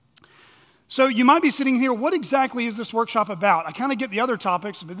So you might be sitting here, what exactly is this workshop about? I kind of get the other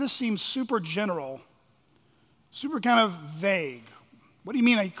topics, but this seems super general, super kind of vague. What do you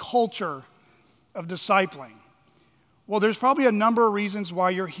mean a culture of discipling? Well, there's probably a number of reasons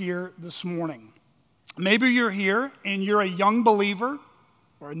why you're here this morning. Maybe you're here and you're a young believer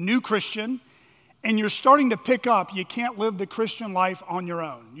or a new Christian, and you're starting to pick up you can't live the Christian life on your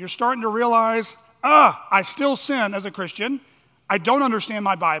own. You're starting to realize, I still sin as a Christian. I don't understand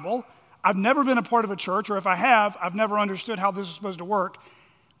my Bible. I've never been a part of a church, or if I have, I've never understood how this is supposed to work,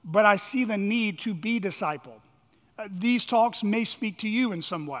 but I see the need to be discipled. These talks may speak to you in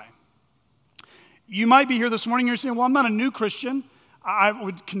some way. You might be here this morning and you're saying, well, I'm not a new Christian. I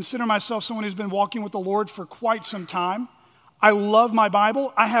would consider myself someone who's been walking with the Lord for quite some time. I love my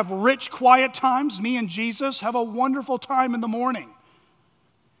Bible. I have rich, quiet times. Me and Jesus have a wonderful time in the morning.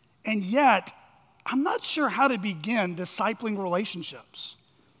 And yet, I'm not sure how to begin discipling relationships.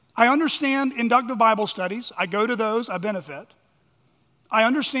 I understand inductive Bible studies. I go to those. I benefit. I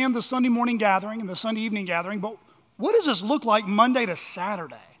understand the Sunday morning gathering and the Sunday evening gathering, but what does this look like Monday to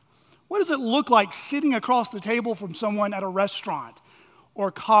Saturday? What does it look like sitting across the table from someone at a restaurant or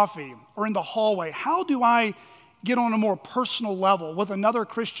coffee or in the hallway? How do I get on a more personal level with another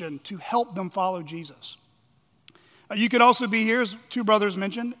Christian to help them follow Jesus? You could also be here, as two brothers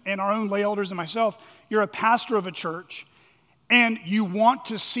mentioned, and our own lay elders and myself. You're a pastor of a church, and you want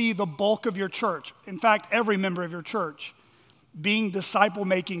to see the bulk of your church, in fact, every member of your church, being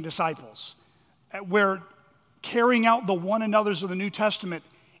disciple-making disciples, where carrying out the one another's of the New Testament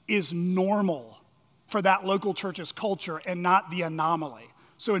is normal for that local church's culture and not the anomaly.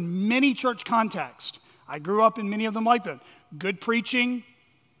 So in many church contexts, I grew up in many of them like that. Good preaching,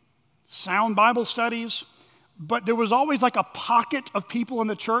 sound Bible studies, but there was always like a pocket of people in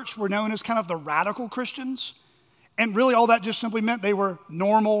the church who were known as kind of the radical Christians. And really all that just simply meant they were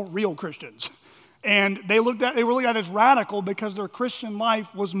normal, real Christians. And they were looked at as radical because their Christian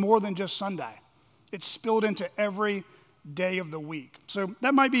life was more than just Sunday. It spilled into every day of the week. So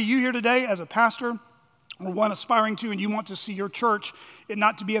that might be you here today as a pastor or one aspiring to, and you want to see your church it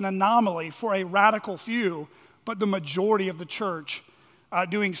not to be an anomaly for a radical few, but the majority of the church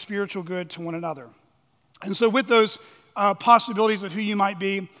doing spiritual good to one another. And so with those possibilities of who you might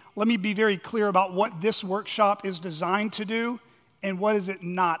be, let me be very clear about what this workshop is designed to do and what is it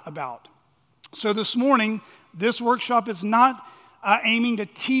not about. So this morning, this workshop is not aiming to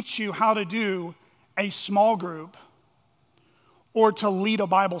teach you how to do a small group or to lead a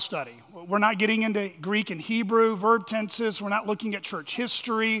Bible study. We're not getting into Greek and Hebrew, verb tenses. We're not looking at church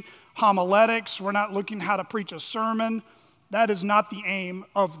history, homiletics. We're not looking how to preach a sermon. That is not the aim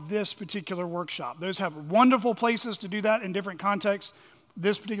of this particular workshop. Those have wonderful places to do that in different contexts.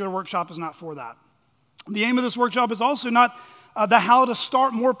 This particular workshop is not for that. The aim of this workshop is also not the how to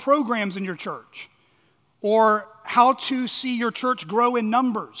start more programs in your church or how to see your church grow in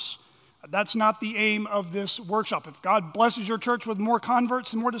numbers. That's not the aim of this workshop. If God blesses your church with more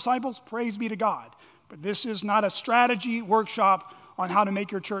converts and more disciples, praise be to God. But this is not a strategy workshop on how to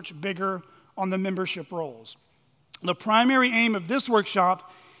make your church bigger on the membership rolls. The primary aim of this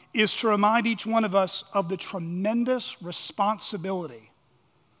workshop is to remind each one of us of the tremendous responsibility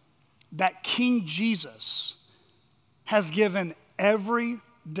that King Jesus has given every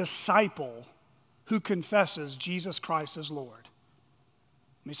disciple who confesses Jesus Christ as Lord.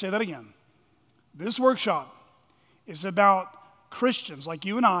 Let me say that again. This workshop is about Christians like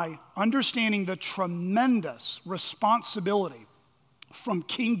you and I understanding the tremendous responsibility from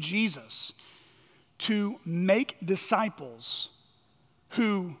King Jesus to make disciples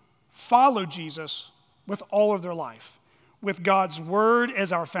who follow Jesus with all of their life, with God's word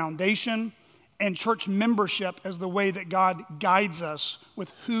as our foundation and church membership as the way that God guides us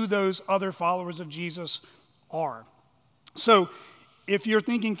with who those other followers of Jesus are. So if you're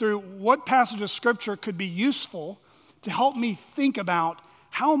thinking through what passage of Scripture could be useful to help me think about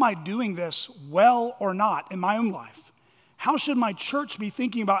how am I doing this well or not in my own life? How should my church be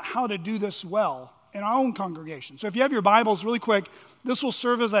thinking about how to do this well in our own congregation? So if you have your Bibles really quick, this will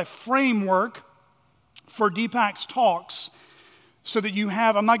serve as a framework for Deepak's talks so that you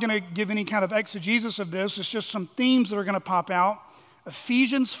have, I'm not going to give any kind of exegesis of this, it's just some themes that are going to pop out.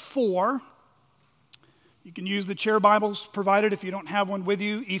 Ephesians 4. You can use the chair Bibles provided if you don't have one with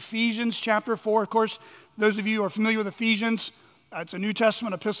you. Ephesians chapter 4. Of course, those of you who are familiar with Ephesians, it's a New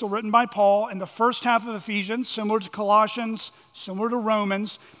Testament epistle written by Paul. In the first half of Ephesians, similar to Colossians, similar to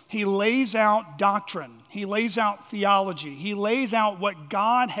Romans, he lays out doctrine. He lays out theology. He lays out what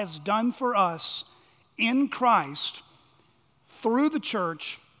God has done for us in Christ through the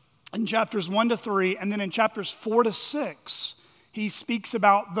church in chapters 1 to 3, and then in chapters 4 to 6, he speaks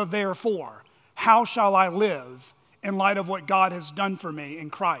about the therefore. How shall I live in light of what God has done for me in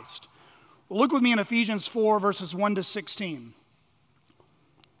Christ? Well, look with me in Ephesians 4, verses 1 to 16.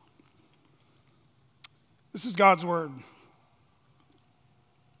 This is God's word.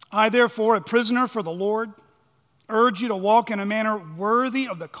 I, therefore, a prisoner for the Lord, urge you to walk in a manner worthy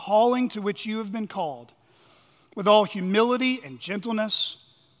of the calling to which you have been called, with all humility and gentleness,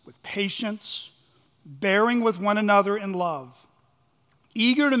 with patience, bearing with one another in love,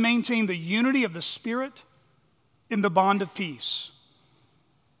 eager to maintain the unity of the Spirit in the bond of peace.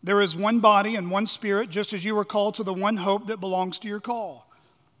 There is one body and one Spirit, just as you were called to the one hope that belongs to your call.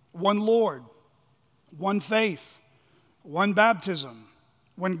 One Lord, one faith, one baptism,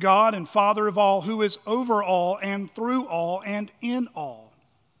 one God and Father of all, who is over all and through all and in all.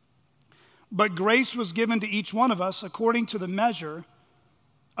 But grace was given to each one of us according to the measure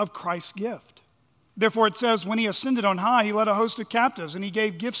of Christ's gift. Therefore it says, when he ascended on high, he led a host of captives, and he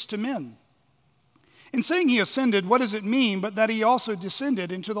gave gifts to men. In saying he ascended, what does it mean but that he also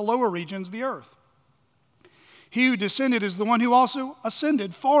descended into the lower regions of the earth? He who descended is the one who also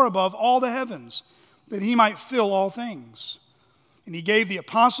ascended far above all the heavens, that he might fill all things. And he gave the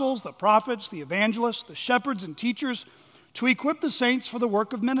apostles, the prophets, the evangelists, the shepherds, and teachers to equip the saints for the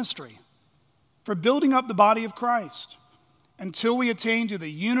work of ministry, for building up the body of Christ, until we attain to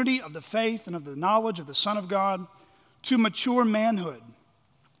the unity of the faith and of the knowledge of the Son of God, to mature manhood,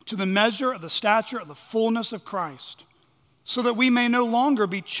 to the measure of the stature of the fullness of Christ, so that we may no longer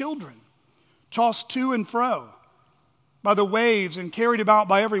be children, tossed to and fro by the waves and carried about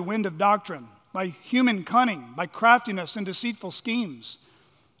by every wind of doctrine, by human cunning, by craftiness and deceitful schemes.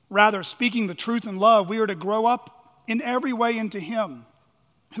 Rather, speaking the truth in love, we are to grow up in every way into him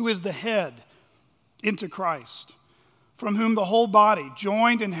who is the head, into Christ, from whom the whole body,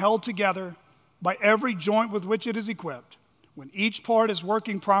 joined and held together by every joint with which it is equipped, when each part is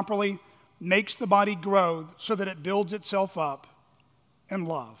working properly, makes the body grow so that it builds itself up in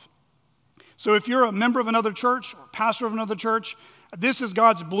love. So if you're a member of another church or pastor of another church, this is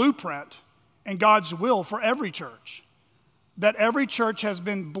God's blueprint and God's will for every church, that every church has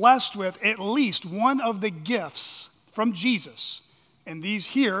been blessed with at least one of the gifts from Jesus. And these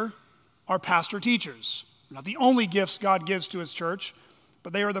here are pastor teachers. They're not the only gifts God gives to his church,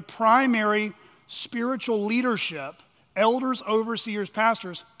 but they are the primary spiritual leadership, elders, overseers,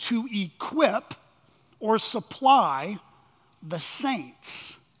 pastors, to equip or supply the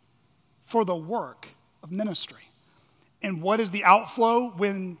saints for the work of ministry. And what is the outflow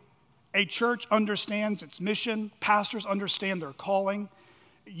when a church understands its mission, pastors understand their calling?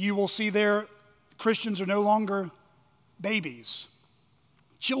 You will see there, Christians are no longer babies,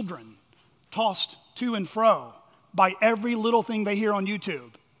 children, tossed to and fro by every little thing they hear on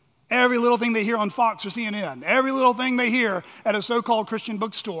YouTube, every little thing they hear on Fox or CNN, every little thing they hear at a so-called Christian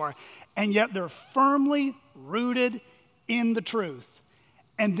bookstore, and yet they're firmly rooted in the truth.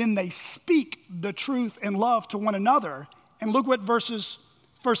 And then they speak the truth in love to one another. And look what verse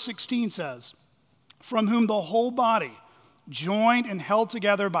 16 says. From whom the whole body, joined and held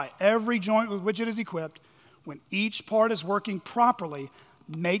together by every joint with which it is equipped, when each part is working properly,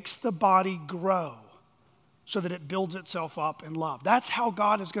 makes the body grow so that it builds itself up in love. That's how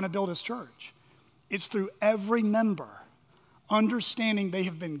God is going to build his church. It's through every member understanding they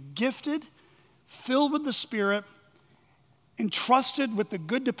have been gifted, filled with the Spirit, entrusted with the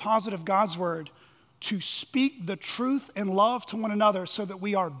good deposit of God's word to speak the truth and love to one another so that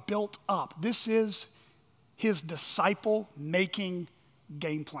we are built up. This is his disciple-making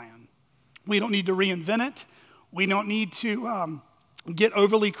game plan. We don't need to reinvent it. We don't need to get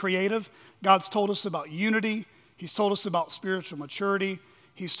overly creative. God's told us about unity. He's told us about spiritual maturity.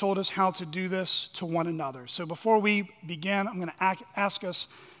 He's told us how to do this to one another. So before we begin, I'm going to ask us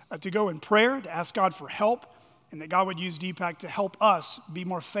to go in prayer, to ask God for help, and that God would use Deepak to help us be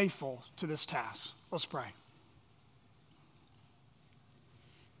more faithful to this task. Let's pray.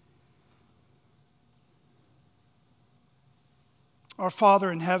 Our Father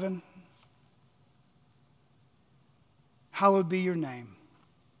in heaven, hallowed be your name.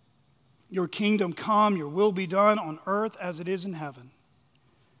 Your kingdom come, your will be done on earth as it is in heaven.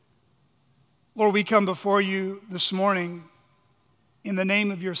 Lord, we come before you this morning in the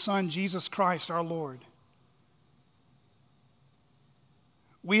name of your Son, Jesus Christ, our Lord.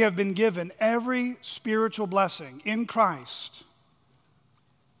 We have been given every spiritual blessing in Christ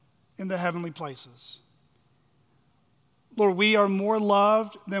in the heavenly places. Lord, we are more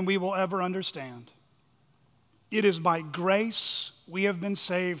loved than we will ever understand. It is by grace we have been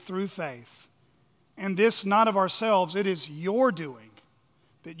saved through faith. And this not of ourselves, it is your doing,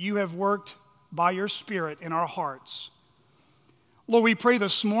 that you have worked by your Spirit in our hearts. Lord, we pray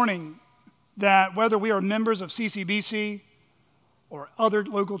this morning that whether we are members of CCBC or other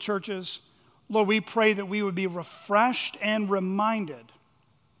local churches, Lord, we pray that we would be refreshed and reminded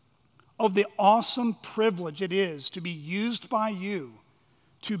of the awesome privilege it is to be used by you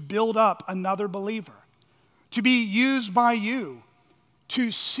to build up another believer, to be used by you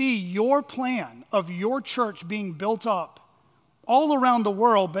to see your plan of your church being built up all around the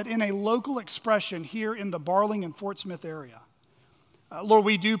world, but in a local expression here in the Barling and Fort Smith area. Lord,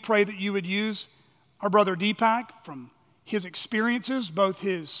 we do pray that you would use our brother Deepak from his experiences, both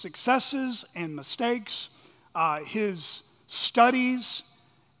his successes and mistakes, his studies,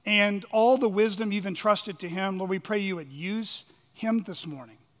 and all the wisdom you've entrusted to him. Lord, we pray you would use him this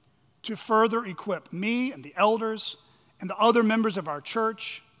morning to further equip me and the elders and the other members of our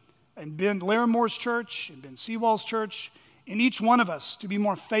church, and Ben Laramore's church, and Ben Seawall's church, and each one of us to be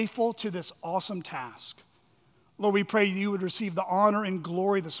more faithful to this awesome task. Lord, we pray you would receive the honor and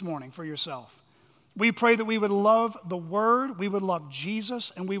glory this morning for yourself. We pray that we would love the Word, we would love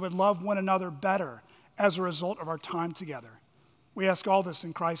Jesus, and we would love one another better as a result of our time together. We ask all this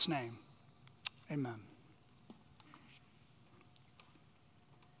in Christ's name. Amen.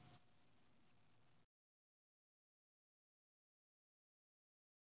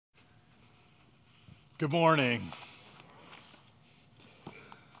 Good morning.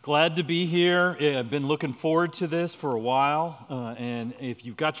 Glad to be here. I've been looking forward to this for a while. And if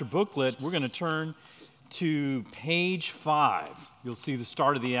you've got your booklet, we're going to turn to page 5. You'll see the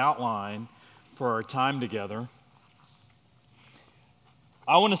start of the outline for our time together.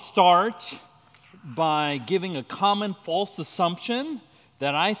 I want to start by giving a common false assumption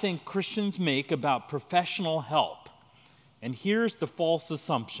that I think Christians make about professional help. And here's the false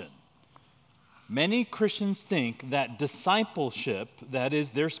assumption. Many Christians think that discipleship, that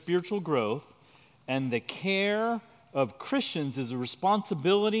is their spiritual growth, and the care of Christians is a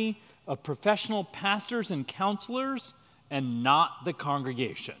responsibility of professional pastors and counselors and not the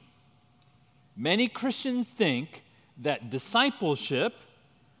congregation. Many Christians think that discipleship,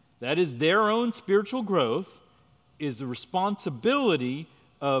 that is their own spiritual growth, is the responsibility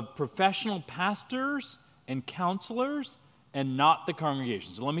of professional pastors and counselors and not the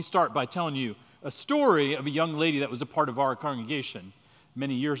congregation. So let me start by telling you a story of a young lady that was a part of our congregation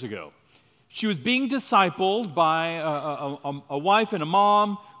many years ago. She was being discipled by a wife and a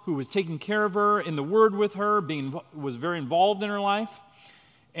mom who was taking care of her in the Word with her, was very involved in her life.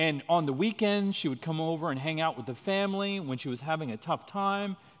 And on the weekends, she would come over and hang out with the family. When she was having a tough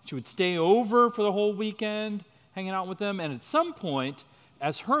time, she would stay over for the whole weekend, hanging out with them. And at some point,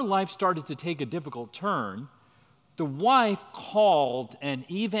 as her life started to take a difficult turn, the wife called an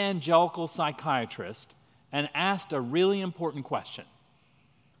evangelical psychiatrist and asked a really important question.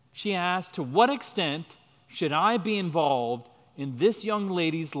 She asked, to what extent should I be involved in this young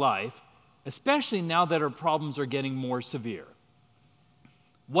lady's life, especially now that her problems are getting more severe?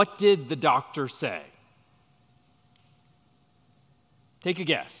 What did the doctor say? Take a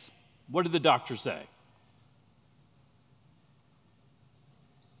guess. What did the doctor say?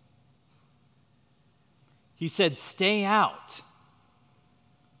 He said, stay out.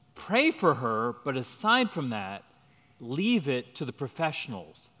 Pray for her, but aside from that, leave it to the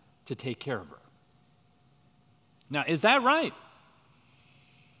professionals to take care of her. Now, is that right?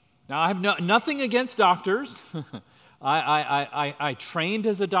 Now, I have nothing against doctors. I trained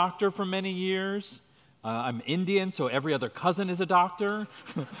as a doctor for many years. I'm Indian, so every other cousin is a doctor.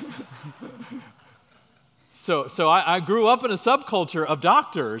 So I grew up in a subculture of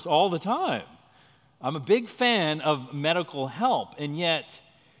doctors all the time. I'm a big fan of medical help, and yet,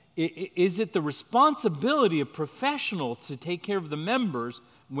 is it the responsibility of professionals to take care of the members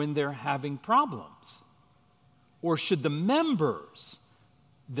when they're having problems? Or should the members,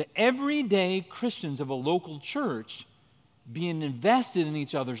 the everyday Christians of a local church, be invested in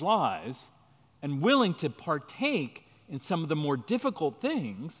each other's lives and willing to partake in some of the more difficult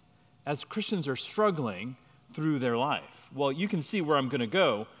things as Christians are struggling through their life? Well, you can see where I'm going to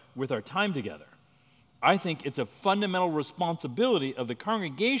go with our time together. I think it's a fundamental responsibility of the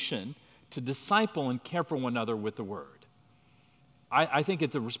congregation to disciple and care for one another with the Word. I think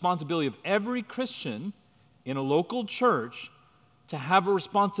it's a responsibility of every Christian in a local church to have a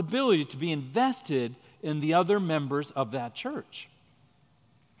responsibility to be invested in the other members of that church.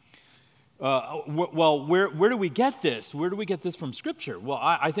 Well, where do we get this? Where do we get this from Scripture? Well,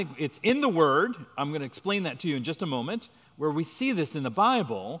 I think it's in the Word. I'm going to explain that to you in just a moment, where we see this in the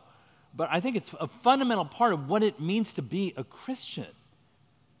Bible. But I think it's a fundamental part of what it means to be a Christian,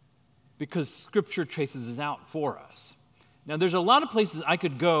 because Scripture traces it out for us. Now, there's a lot of places I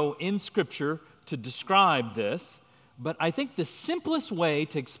could go in Scripture to describe this, But I think the simplest way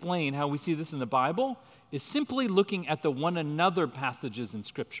to explain how we see this in the Bible is simply looking at the one another passages in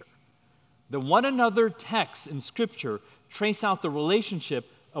Scripture. The one another texts in Scripture trace out the relationship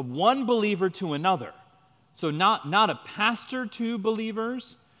of one believer to another. So not a pastor to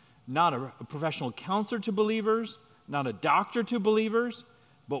believers, not a professional counselor to believers, not a doctor to believers,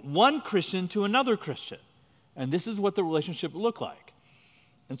 but one Christian to another Christian. And this is what the relationship would look like.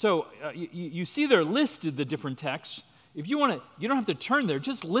 And so you see there listed the different texts. If you want to, you don't have to turn there.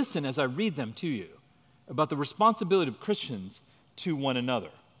 Just listen as I read them to you about the responsibility of Christians to one another.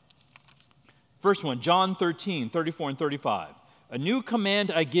 First one, John 13, 34 and 35. A new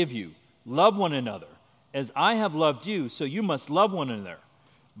command I give you, love one another. As I have loved you, so you must love one another.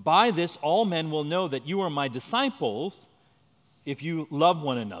 By this all men will know that you are my disciples if you love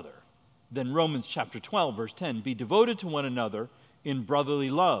one another. Then Romans chapter 12, verse 10, be devoted to one another in brotherly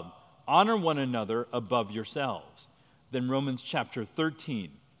love. Honor one another above yourselves. Then Romans chapter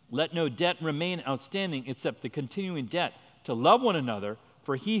 13, let no debt remain outstanding except the continuing debt to love one another,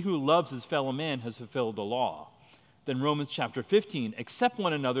 for he who loves his fellow man has fulfilled the law. Then Romans chapter 15, accept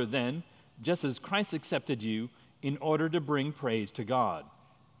one another then, just as Christ accepted you, in order to bring praise to God.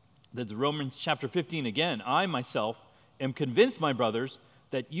 That's Romans chapter 15 again. I myself am convinced, my brothers,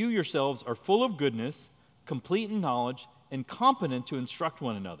 that you yourselves are full of goodness, complete in knowledge, and competent to instruct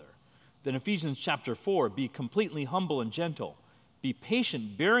one another. Then Ephesians chapter 4, be completely humble and gentle. Be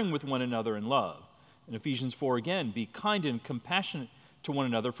patient, bearing with one another in love. In Ephesians 4 again, be kind and compassionate to one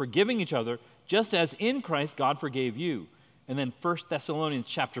another, forgiving each other, just as in Christ God forgave you. And then 1 Thessalonians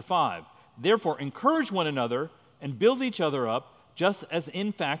chapter 5, therefore encourage one another and build each other up, just as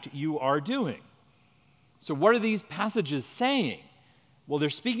in fact you are doing. So what are these passages saying? Well, they're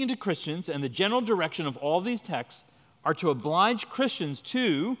speaking to Christians, and the general direction of all these texts are to oblige Christians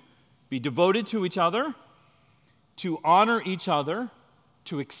to be devoted to each other, to honor each other,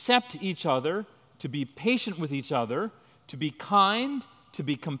 to accept each other, to be patient with each other, to be kind, to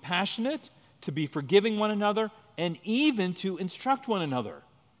be compassionate, to be forgiving one another, and even to instruct one another.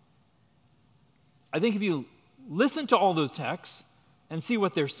 I think if you listen to all those texts and see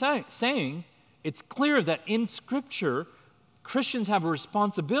what they're saying, it's clear that in Scripture, Christians have a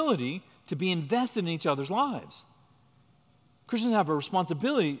responsibility to be invested in each other's lives. Christians have a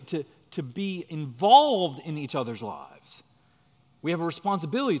responsibility to be involved in each other's lives. We have a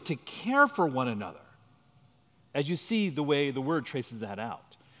responsibility to care for one another, as you see the way the Word traces that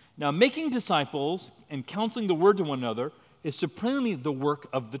out. Now, making disciples and counseling the Word to one another is supremely the work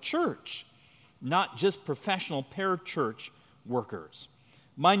of the church, not just professional parachurch workers.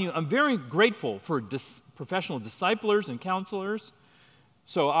 Mind you, I'm very grateful for professional disciplers and counselors.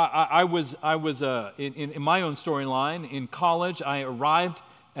 So I was in my own storyline, in college, I arrived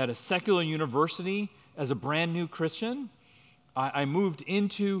at a secular university as a brand new Christian. I moved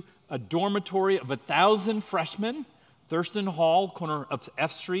into a dormitory of 1,000 freshmen, Thurston Hall, corner of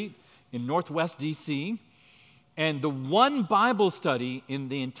F Street in Northwest D.C., and the one Bible study in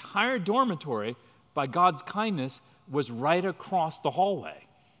the entire dormitory, by God's kindness, was right across the hallway.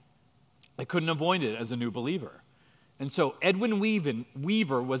 I couldn't avoid it as a new believer. And so Edwin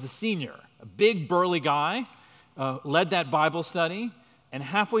Weaver was a senior, a big burly guy, led that Bible study, and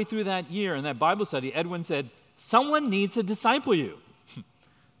halfway through that year in that Bible study, Edwin said, someone needs to disciple you.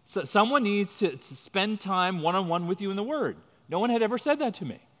 So someone needs to spend time one-on-one with you in the Word. No one had ever said that to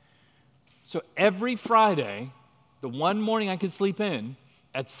me. So every Friday, the one morning I could sleep in,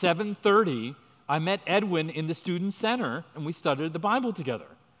 at 7:30, I met Edwin in the student center, and we studied the Bible together.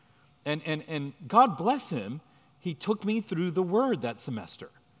 And God bless him, he took me through the Word that semester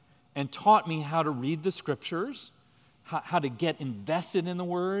and taught me how to read the Scriptures, how to get invested in the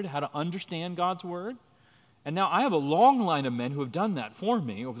Word, how to understand God's Word. And now I have a long line of men who have done that for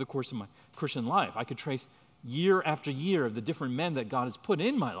me over the course of my Christian life. I could trace year after year of the different men that God has put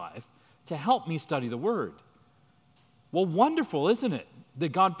in my life to help me study the Word. Well, wonderful, isn't it,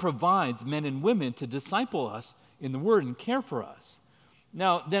 that God provides men and women to disciple us in the Word and care for us.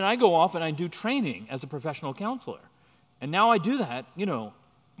 Now, then I go off and I do training as a professional counselor. And now I do that,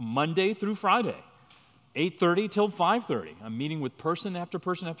 Monday through Friday, 8:30 till 5:30. I'm meeting with person after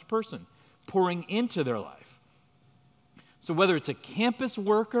person after person, pouring into their life. So whether it's a campus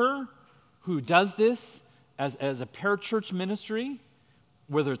worker who does this as a parachurch ministry,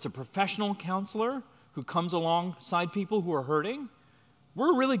 whether it's a professional counselor who comes alongside people who are hurting,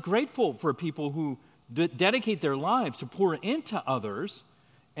 we're really grateful for people who dedicate their lives to pour into others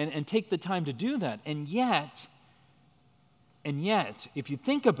and take the time to do that. And yet, if you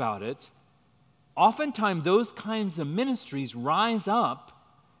think about it, oftentimes those kinds of ministries rise up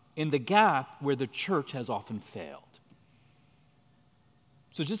in the gap where the church has often failed.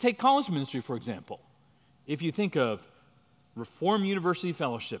 So just take college ministry, for example. If you think of Reformed University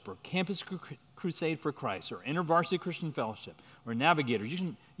Fellowship or Campus Crusade for Christ or InterVarsity Christian Fellowship or Navigators,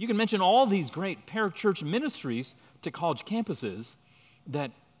 you can mention all these great parachurch ministries to college campuses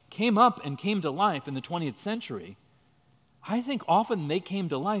that came up and came to life in the 20th century. I think often they came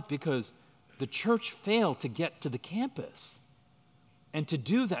to life because the church failed to get to the campus and to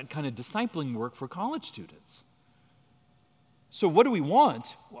do that kind of discipling work for college students. So what do we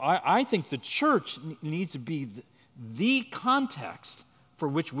want? I think the church needs to be the context for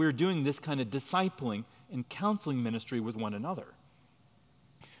which we're doing this kind of discipling and counseling ministry with one another.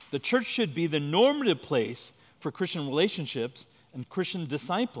 The church should be the normative place for Christian relationships and Christian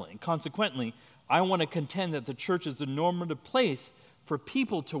discipling. Consequently, I want to contend that the church is the normative place for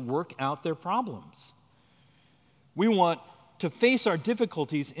people to work out their problems. We want to face our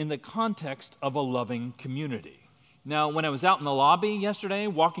difficulties in the context of a loving community. Now, when I was out in the lobby yesterday,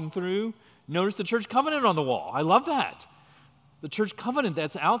 walking through, noticed the church covenant on the wall. I love that. The church covenant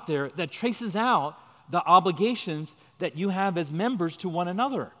that's out there that traces out the obligations that you have as members to one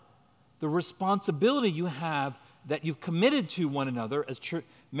another, the responsibility you have that you've committed to one another as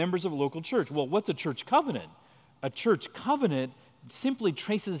members of a local church. Well, what's a church covenant? A church covenant simply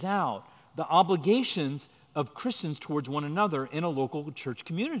traces out the obligations of Christians towards one another in a local church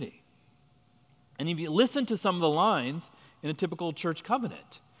community. And if you listen to some of the lines in a typical church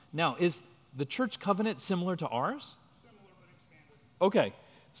covenant, now, is the church covenant similar to ours? Similar but expanded. Okay,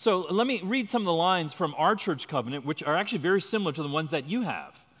 so let me read some of the lines from our church covenant, which are actually very similar to the ones that you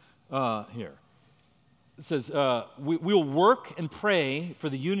have here. It says, we will work and pray for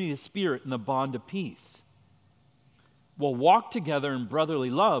the unity of spirit and the bond of peace. We'll walk together in brotherly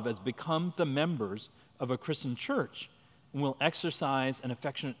love as becomes the members of a Christian church, and we'll exercise an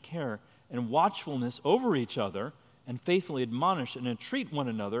affectionate care and watchfulness over each other and faithfully admonish and entreat one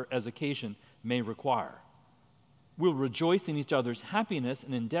another as occasion may require. We'll rejoice in each other's happiness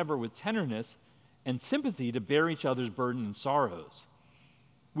and endeavor with tenderness and sympathy to bear each other's burden and sorrows.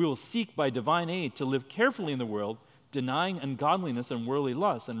 We will seek by divine aid to live carefully in the world, denying ungodliness and worldly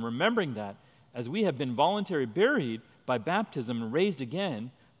lusts, and remembering that as we have been voluntarily buried by baptism and raised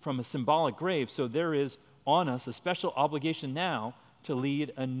again from a symbolic grave, so there is on us a special obligation now to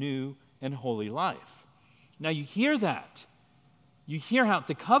lead a new and holy life. Now you hear that. You hear how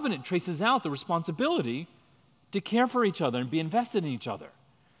the covenant traces out the responsibility to care for each other and be invested in each other.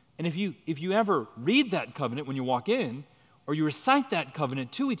 And if you ever read that covenant when you walk in, or you recite that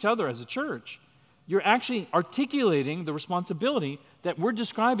covenant to each other as a church, you're actually articulating the responsibility that we're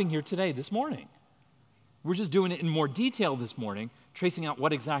describing here today, this morning. We're just doing it in more detail this morning, tracing out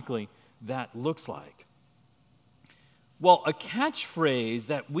what exactly that looks like. Well, a catchphrase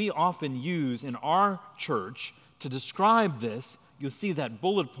that we often use in our church to describe this, you'll see that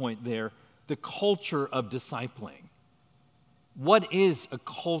bullet point there, the culture of discipling. What is a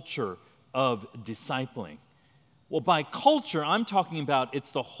culture of discipling? Well, by culture, I'm talking about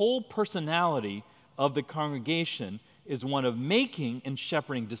it's the whole personality of the congregation is one of making and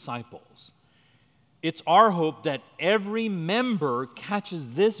shepherding disciples. It's our hope that every member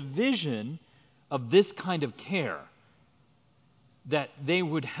catches this vision of this kind of care, that they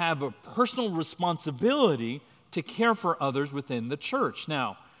would have a personal responsibility to care for others within the church.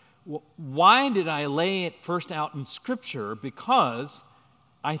 Now, why did I lay it first out in Scripture? Because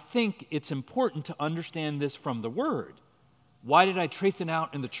I think it's important to understand this from the Word. Why did I trace it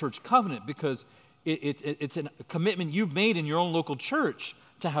out in the church covenant? Because it's a commitment you've made in your own local church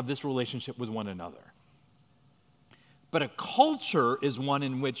to have this relationship with one another. But a culture is one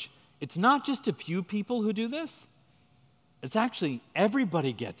in which it's not just a few people who do this. It's actually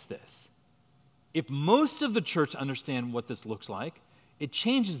everybody gets this. If most of the church understand what this looks like, it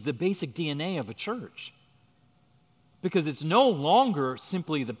changes the basic DNA of a church. Because it's no longer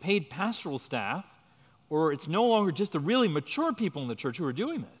simply the paid pastoral staff, or it's no longer just the really mature people in the church who are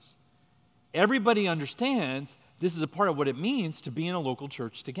doing this. Everybody understands this is a part of what it means to be in a local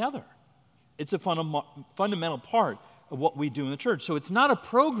church together. It's a fundamental part of what we do in the church. So it's not a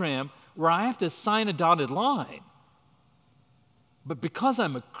program where I have to sign a dotted line. But because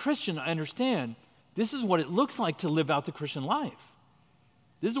I'm a Christian, I understand this is what it looks like to live out the Christian life.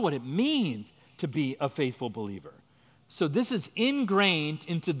 This is what it means to be a faithful believer. So this is ingrained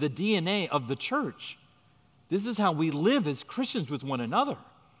into the DNA of the church. This is how we live as Christians with one another.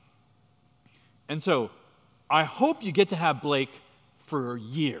 And so I hope you get to have Blake for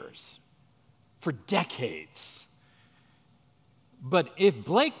years, for decades. But if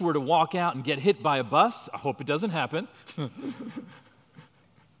Blake were to walk out and get hit by a bus, I hope it doesn't happen.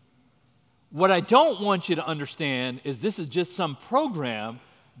 What I don't want you to understand is this is just some program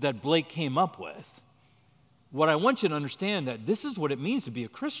that Blake came up with. What I want you to understand that this is what it means to be a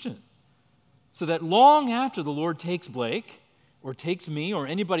Christian. So that long after the Lord takes Blake or takes me or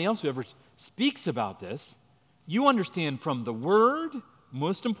anybody else who ever speaks about this, you understand from the Word,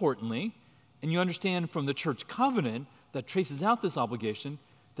 most importantly, and you understand from the church covenant that traces out this obligation,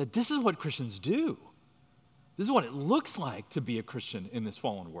 that this is what Christians do. This is what it looks like to be a Christian in this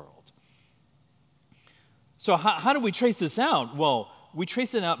fallen world. So how do we trace this out? Well, we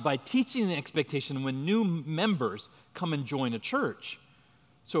trace it out by teaching the expectation when new members come and join a church.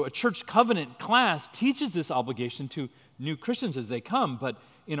 So a church covenant class teaches this obligation to new Christians as they come. But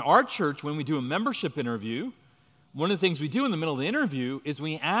in our church, when we do a membership interview, one of the things we do in the middle of the interview is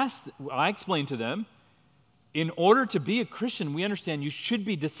I explain to them, in order to be a Christian, we understand you should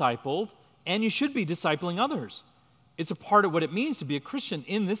be discipled and you should be discipling others. It's a part of what it means to be a Christian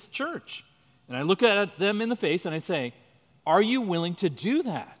in this church. And I look at them in the face and I say, are you willing to do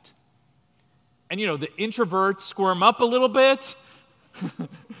that? And the introverts squirm up a little bit.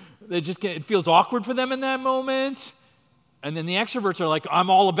 It feels awkward for them in that moment. And then the extroverts are like, I'm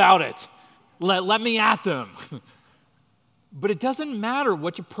all about it. Let me at them. But it doesn't matter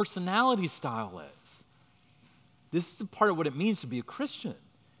what your personality style is. This is a part of what it means to be a Christian,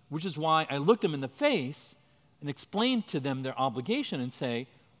 which is why I look them in the face and explain to them their obligation and say,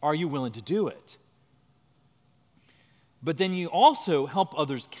 are you willing to do it? But then you also help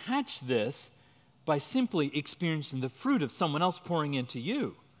others catch this by simply experiencing the fruit of someone else pouring into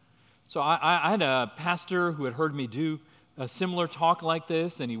you. So I had a pastor who had heard me do a similar talk like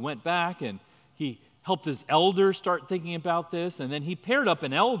this, and he went back and he helped his elder start thinking about this, and then he paired up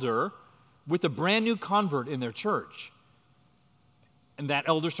an elder with a brand new convert in their church. And that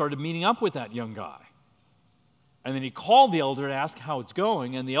elder started meeting up with that young guy. And then he called the elder to ask how it's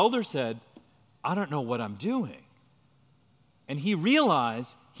going, and the elder said, I don't know what I'm doing. And he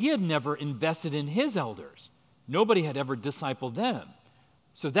realized he had never invested in his elders. Nobody had ever discipled them.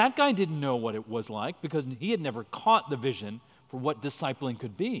 So that guy didn't know what it was like because he had never caught the vision for what discipling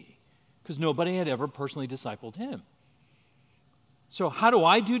could be, because nobody had ever personally discipled him. So how do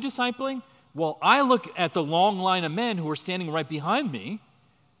I do discipling? Well, I look at the long line of men who are standing right behind me,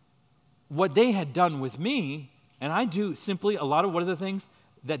 what they had done with me, and I do simply a lot of what are the things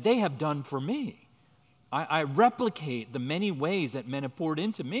that they have done for me. I replicate the many ways that men have poured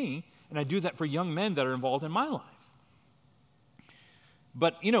into me, and I do that for young men that are involved in my life.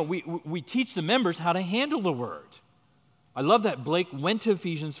 But, we teach the members how to handle the word. I love that Blake went to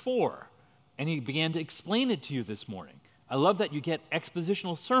Ephesians 4, and he began to explain it to you this morning. I love that you get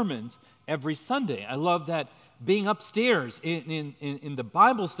expositional sermons every Sunday. I love that being upstairs in the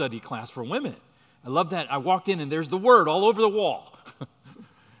Bible study class for women. I love that I walked in and there's the word all over the wall.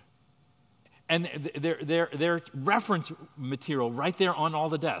 And their reference material right there on all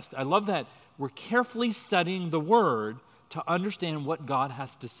the desks. I love that we're carefully studying the word to understand what God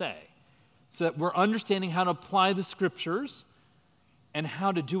has to say, so that we're understanding how to apply the scriptures and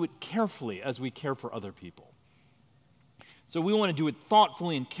how to do it carefully as we care for other people. So we want to do it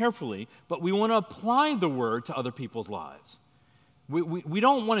thoughtfully and carefully, but we want to apply the word to other people's lives. We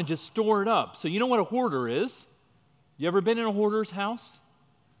don't want to just store it up. So you know what a hoarder is? You ever been in a hoarder's house?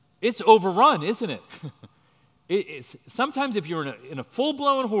 It's overrun, isn't it? Sometimes if you're in a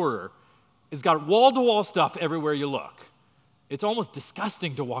full-blown hoarder, it's got wall-to-wall stuff everywhere you look. It's almost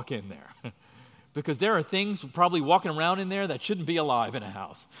disgusting to walk in there because there are things probably walking around in there that shouldn't be alive in a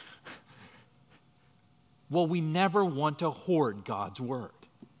house. Well, we never want to hoard God's word.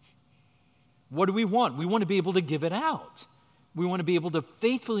 What do we want? We want to be able to give it out. We want to be able to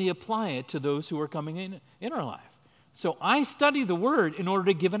faithfully apply it to those who are coming in our life. So I study the word in order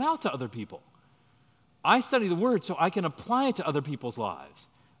to give it out to other people. I study the word so I can apply it to other people's lives.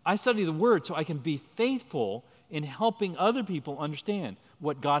 I study the word so I can be faithful in helping other people understand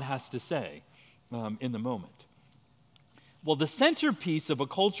what God has to say in the moment. Well, the centerpiece of a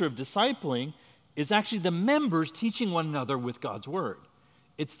culture of discipling is actually the members teaching one another with God's word.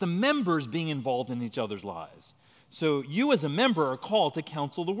 It's the members being involved in each other's lives. So you as a member are called to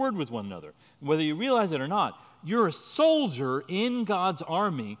counsel the word with one another. Whether you realize it or not, you're a soldier in God's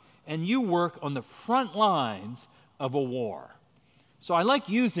army, and you work on the front lines of a war. So I like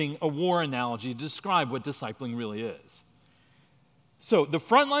using a war analogy to describe what discipling really is. So the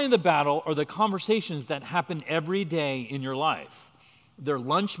front line of the battle are the conversations that happen every day in your life. They're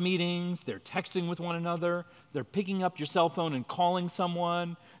lunch meetings, they're texting with one another, they're picking up your cell phone and calling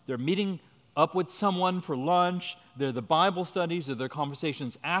someone, they're meeting up with someone for lunch, they're the Bible studies, they're the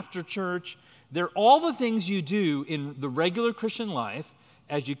conversations after church. They're all the things you do in the regular Christian life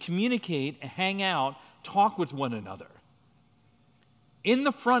as you communicate, hang out, talk with one another. In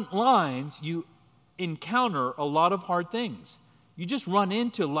the front lines, you encounter a lot of hard things. You just run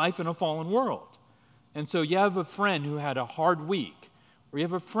into life in a fallen world. And so you have a friend who had a hard week, or you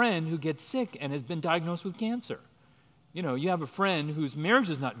have a friend who gets sick and has been diagnosed with cancer. You know, you have a friend whose marriage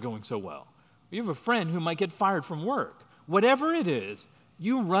is not going so well. Or you have a friend who might get fired from work. Whatever it is,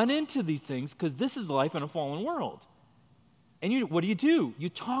 you run into these things because this is life in a fallen world. And what do? You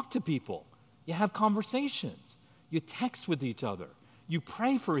talk to people. You have conversations. You text with each other. You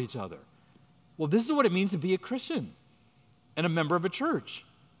pray for each other. Well, this is what it means to be a Christian and a member of a church.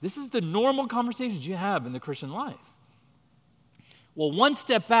 This is the normal conversations you have in the Christian life. Well, one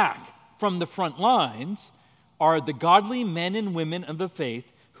step back from the front lines are the godly men and women of the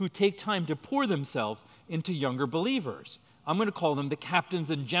faith who take time to pour themselves into younger believers. I'm going to call them the captains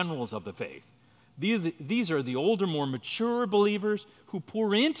and generals of the faith. These are the older, more mature believers who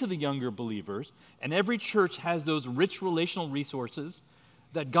pour into the younger believers, and every church has those rich relational resources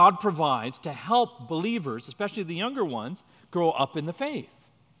that God provides to help believers, especially the younger ones, grow up in the faith.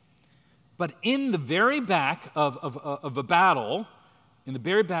 But in the very back of a battle, in the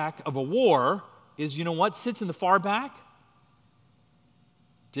very back of a war, is, you know what sits in the far back?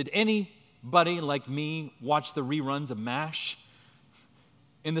 Did anybody like me watch the reruns of MASH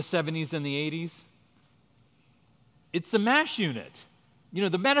in the 70s and the 80s? It's the MASH unit. You know,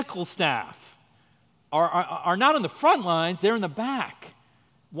 the medical staff are not on the front lines, they're in the back.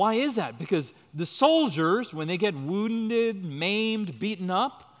 Why is that? Because the soldiers, when they get wounded, maimed, beaten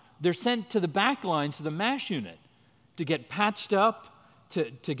up, they're sent to the back lines, to the MASH unit, to get patched up,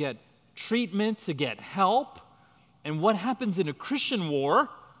 to get treatment, to get help. And what happens in a Christian war?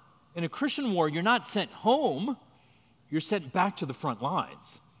 In a Christian war, you're not sent home, you're sent back to the front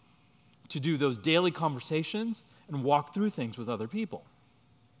lines to do those daily conversations and walk through things with other people.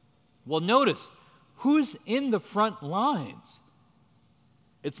 Well, notice, who's in the front lines?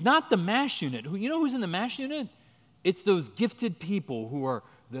 It's not the MASH unit. You know who's in the MASH unit? It's those gifted people who are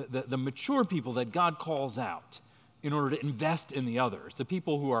the mature people that God calls out in order to invest in the others. The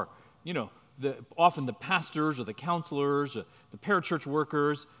people who are, you know, often the pastors or the counselors or the parachurch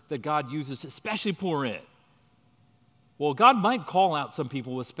workers that God uses to especially pour in. Well, God might call out some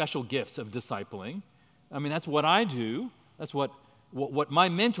people with special gifts of discipling. I mean, that's what I do. That's what my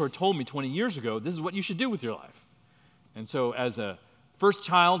mentor told me 20 years ago. This is what you should do with your life. And so as a first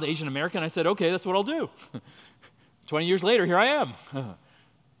child Asian American, I said, okay, that's what I'll do. 20 years later, here I am.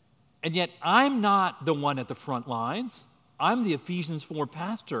 And yet, I'm not the one at the front lines. I'm the Ephesians 4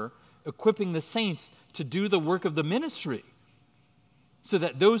 pastor equipping the saints to do the work of the ministry so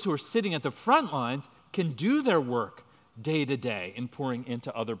that those who are sitting at the front lines can do their work day to day in pouring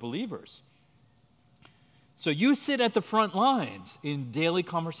into other believers. So you sit at the front lines in daily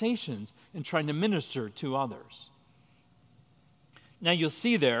conversations and trying to minister to others. Now you'll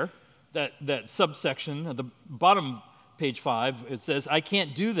see there that subsection at the bottom of page 5, it says, I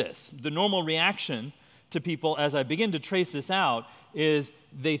can't do this. The normal reaction to people as I begin to trace this out is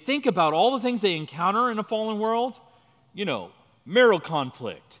they think about all the things they encounter in a fallen world, you know, marital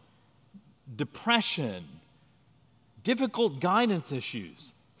conflict, depression, difficult guidance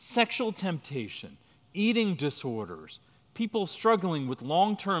issues, sexual temptation, eating disorders, people struggling with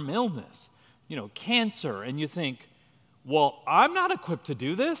long-term illness, you know, cancer, and you think, well, I'm not equipped to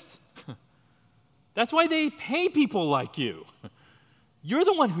do this. That's why they pay people like you. You're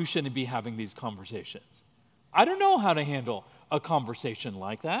the one who shouldn't be having these conversations. I don't know how to handle a conversation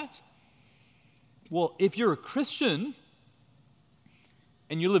like that. Well, if you're a Christian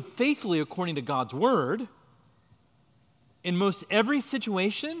and you live faithfully according to God's word, in most every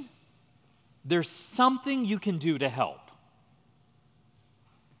situation, there's something you can do to help.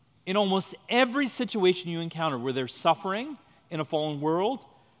 In almost every situation you encounter where there's suffering in a fallen world,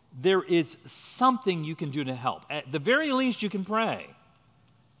 there is something you can do to help. At the very least, you can pray.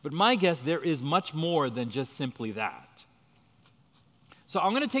 But my guess, there is much more than just simply that. So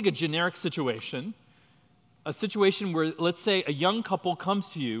I'm going to take a generic situation, a situation where, let's say, a young couple comes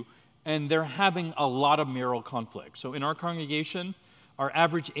to you and they're having a lot of marital conflict. So in our congregation, our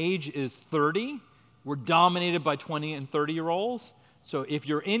average age is 30. We're dominated by 20 and 30-year-olds. So if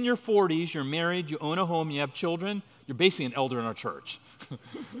you're in your 40s, you're married, you own a home, you have children, you're basically an elder in our church.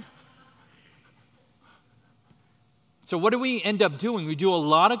 So what do we end up doing? We do a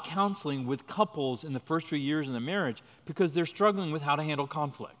lot of counseling with couples in the first few years in the marriage because they're struggling with how to handle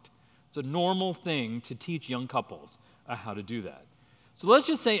conflict. It's a normal thing to teach young couples how to do that. So let's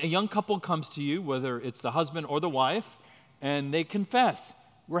just say a young couple comes to you, whether it's the husband or the wife, and they confess,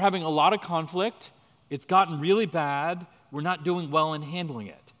 we're having a lot of conflict, it's gotten really bad, we're not doing well in handling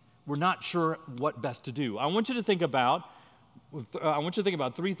it. We're not sure what best to do. I want you to think about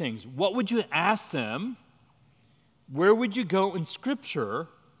 3 things. What would you ask them? Where would you go in Scripture?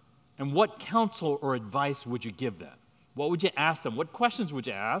 And what counsel or advice would you give them? What would you ask them? What questions would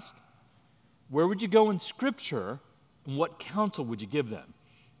you ask? Where would you go in Scripture? And what counsel would you give them?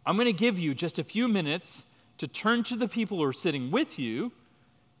 I'm going to give you just a few minutes to turn to the people who are sitting with you.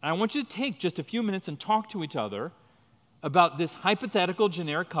 And I want you to take just a few minutes and talk to each other about this hypothetical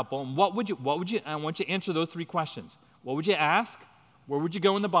generic couple. And I want you to answer those 3 questions. What would you ask? Where would you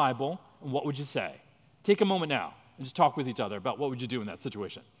go in the Bible? And what would you say? Take a moment now and just talk with each other about what would you do in that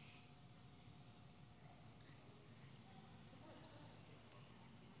situation.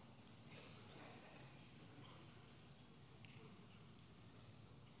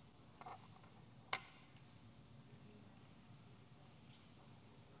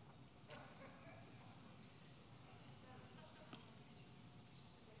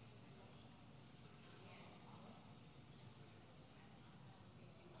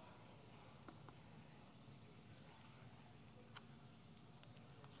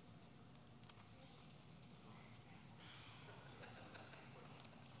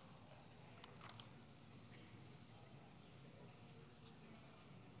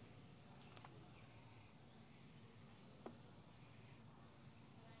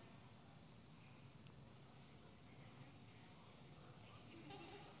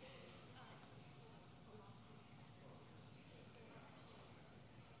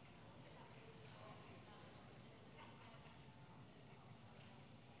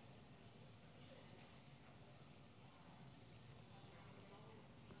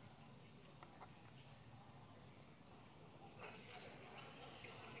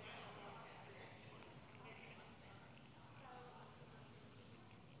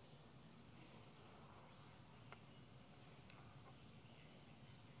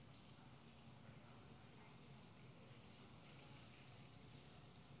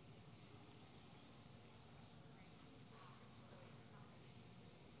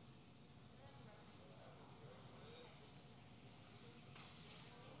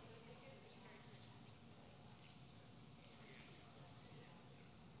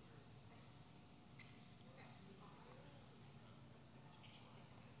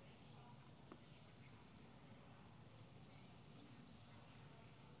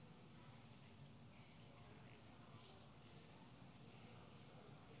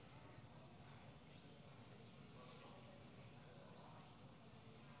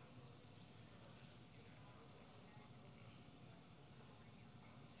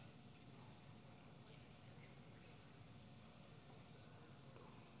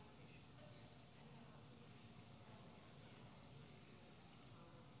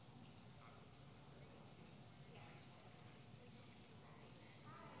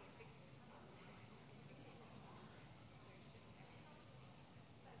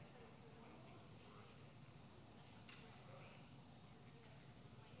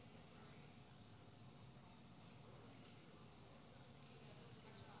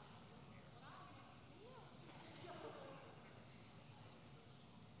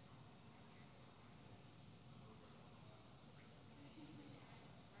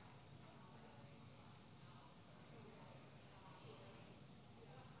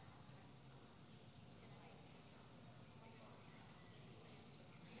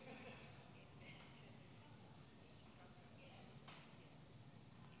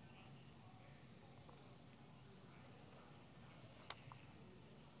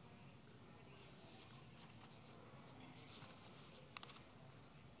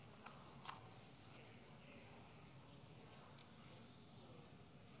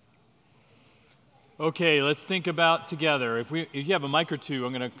 Okay, let's think about together. If you have a mic or two,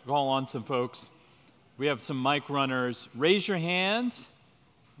 I'm going to call on some folks. We have some mic runners. Raise your hand.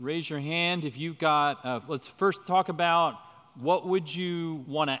 Raise your hand if you've got, let's first talk about what would you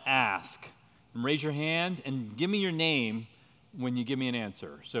want to ask. And raise your hand and give me your name when you give me an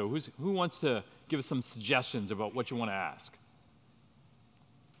answer. So who wants to give us some suggestions about what you want to ask?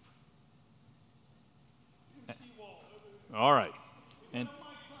 All right. And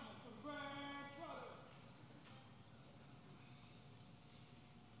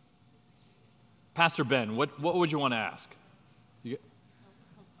Pastor Ben, what would you want to ask?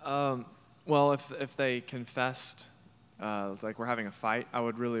 Well, if they confessed, like we're having a fight, I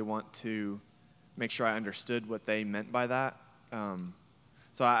would really want to make sure I understood what they meant by that.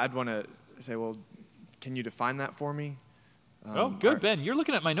 So I'd want to say, well, can you define that for me? Good, Ben. You're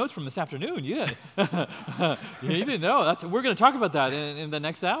looking at my notes from this afternoon. Yeah. You didn't know. We're going to talk about that in the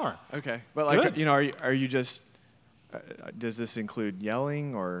next hour. Okay. But, like, Good. are you just does this include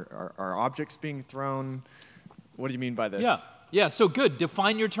yelling or are objects being thrown? What do you mean by this? Yeah, so good.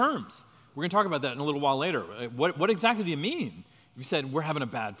 Define your terms. We're going to talk about that in a little while later. What exactly do you mean? You said we're having a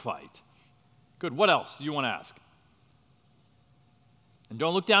bad fight. Good. What else do you want to ask? And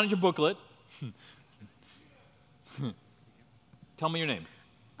don't look down at your booklet. Tell me your name.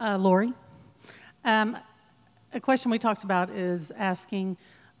 Lori. A question we talked about is asking,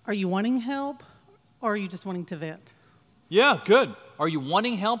 are you wanting help or are you just wanting to vent? Yeah, good. Are you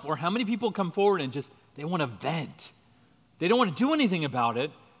wanting help, or how many people come forward and just, they want to vent? They don't want to do anything about it,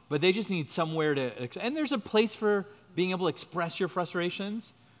 but they just need somewhere to, and there's a place for being able to express your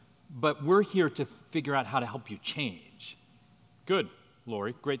frustrations, but we're here to figure out how to help you change. Good,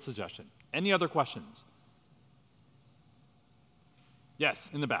 Lori, great suggestion. Any other questions?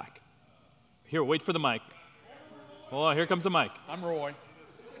 Yes, in the back. Here, wait for the mic. Oh, here comes the mic. I'm Roy.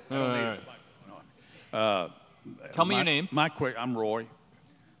 All right. Tell me your name. I'm Roy.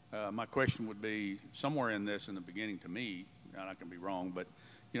 My question would be, somewhere in this in the beginning to me, and I can be wrong, but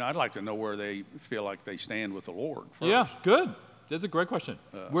I'd like to know where they feel like they stand with the Lord first. Yeah, good. That's a great question.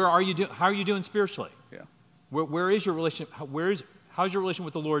 Where are you how are you doing spiritually? Yeah. Where is your relation? How's your relation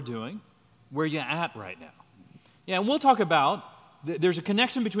with the Lord doing? Where are you at right now? Yeah, and we'll talk about there's a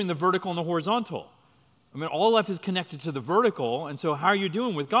connection between the vertical and the horizontal. I mean, all life is connected to the vertical, and so how you're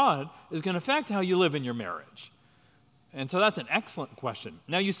doing with God is going to affect how you live in your marriage. And so that's an excellent question.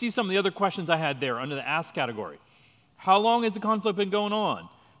 Now you see some of the other questions I had there under the ask category. How long has the conflict been going on?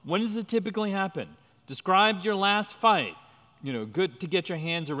 When does it typically happen? Describe your last fight. Good to get your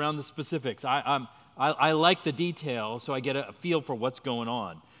hands around the specifics. I like the details, so I get a feel for what's going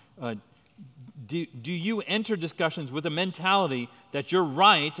on. Do you enter discussions with a mentality that you're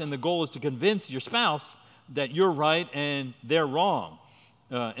right and the goal is to convince your spouse that you're right and they're wrong?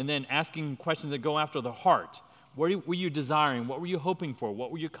 And then asking questions that go after the heart. What were you desiring? What were you hoping for?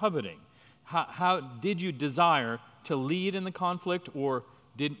 What were you coveting? How did you desire to lead in the conflict, or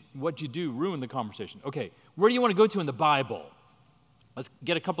did what you do ruin the conversation? Okay, where do you want to go to in the Bible? Let's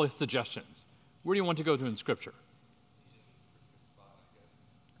get a couple of suggestions. Where do you want to go to in Scripture?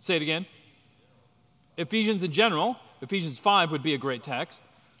 Say it again. Ephesians in general. Ephesians 5 would be a great text,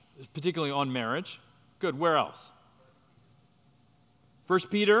 particularly on marriage. Good. Where else? 1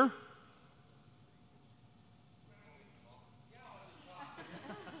 Peter.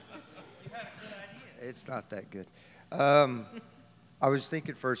 It's not that good. I was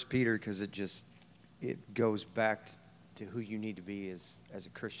thinking 1 Peter because it goes back to who you need to be as a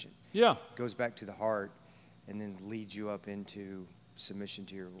Christian. Yeah. It goes back to the heart and then leads you up into submission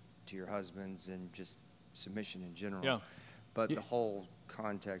to your husbands and just submission in general. Yeah. But the whole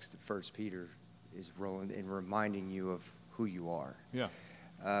context of 1 Peter is rolling and reminding you of who you are. Yeah.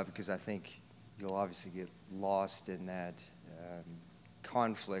 Because I think you'll obviously get lost in that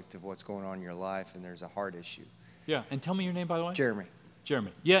conflict of what's going on in your life, and there's a heart issue. Yeah. And tell me your name, by the way. Jeremy.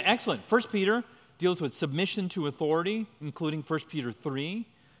 Yeah, excellent. 1 Peter deals with submission to authority, including 1 Peter 3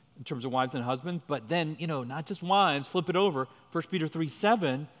 in terms of wives and husbands. But then, not just wives, flip it over. 1 Peter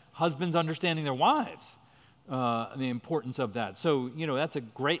 3:7, husbands understanding their wives, the importance of that. So, that's a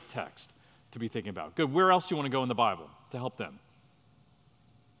great text to be thinking about. Good. Where else do you want to go in the Bible to help them?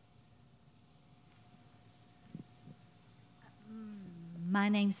 My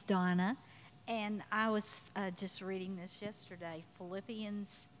name's Donna, and I was just reading this yesterday,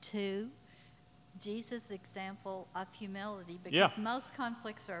 Philippians 2, Jesus' example of humility, because most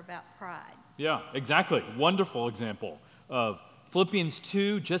conflicts are about pride. Yeah, exactly. Wonderful example of Philippians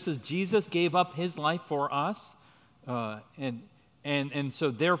 2, just as Jesus gave up his life for us, and so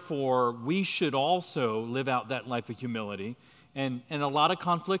therefore we should also live out that life of humility. And a lot of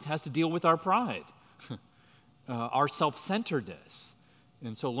conflict has to deal with our pride, our self-centeredness.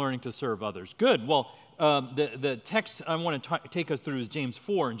 And so learning to serve others. Good. Well, the text I want to take us through is James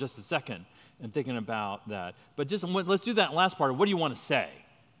 4 in just a second, and thinking about that. But just let's do that last part. What do you want to say?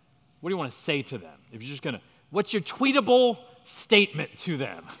 What do you want to say to them? If you're just going to, what's your tweetable statement to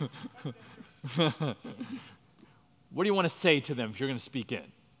them? What do you want to say to them if you're going to speak in?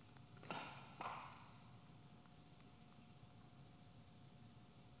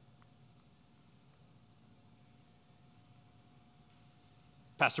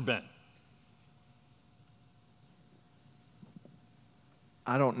 Pastor Ben.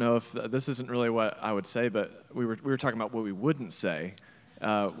 I don't know if this isn't really what I would say, but we were talking about what we wouldn't say.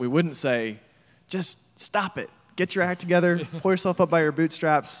 We wouldn't say, just stop it. Get your act together. Pull yourself up by your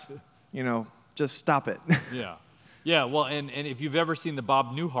bootstraps. Just stop it. Yeah. Well, and if you've ever seen the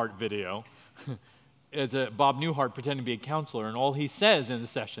Bob Newhart video, it's Bob Newhart pretending to be a counselor, and all he says in the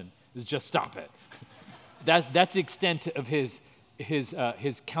session is just stop it. That's the extent of his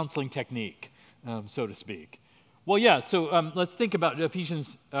counseling technique, so to speak. Well, yeah, so let's think about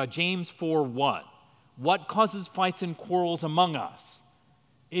James 4:1. What causes fights and quarrels among us?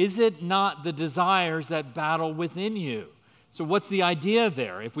 Is it not the desires that battle within you? So what's the idea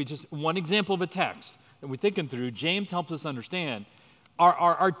there? If we just, one example of a text that we're thinking through, James helps us understand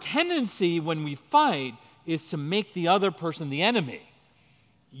our tendency when we fight is to make the other person the enemy.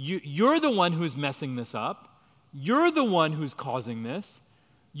 You're the one who's messing this up. You're the one who's causing this.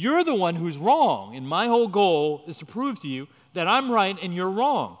 You're the one who's wrong. And my whole goal is to prove to you that I'm right and you're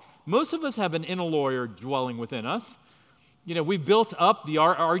wrong. Most of us have an inner lawyer dwelling within us. We built up the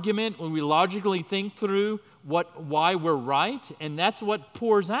argument when we logically think through why we're right, and that's what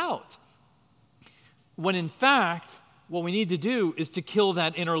pours out. When in fact, what we need to do is to kill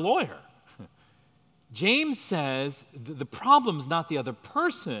that inner lawyer. James says the problem is not the other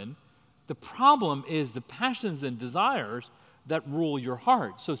person. The problem is the passions and desires that rule your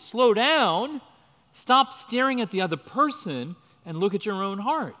heart. So slow down, stop staring at the other person, and look at your own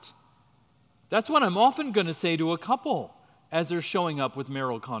heart. That's what I'm often going to say to a couple as they're showing up with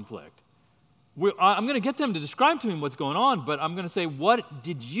marital conflict. I'm going to get them to describe to me what's going on, but I'm going to say, what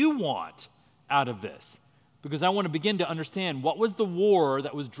did you want out of this? Because I want to begin to understand what was the war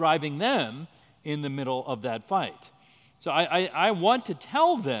that was driving them in the middle of that fight. So I want to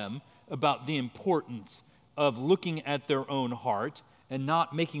tell them about the importance of looking at their own heart and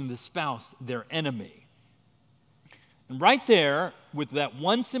not making the spouse their enemy. And right there, with that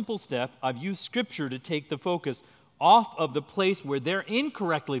one simple step, I've used Scripture to take the focus off of the place where they're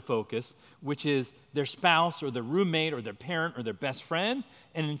incorrectly focused, which is their spouse or their roommate or their parent or their best friend,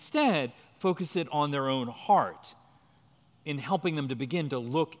 and instead focus it on their own heart in helping them to begin to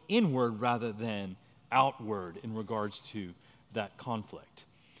look inward rather than outward in regards to that conflict.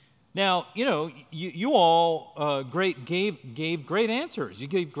 Now, you all gave great answers. You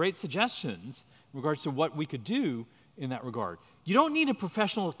gave great suggestions in regards to what we could do in that regard. You don't need a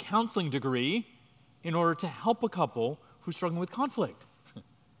professional counseling degree in order to help a couple who's struggling with conflict.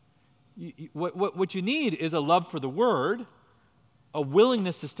 What you need is a love for the Word, a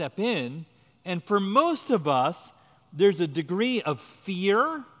willingness to step in, and for most of us, there's a degree of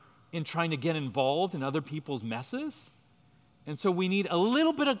fear in trying to get involved in other people's messes. And so we need a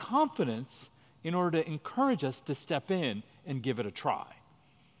little bit of confidence in order to encourage us to step in and give it a try.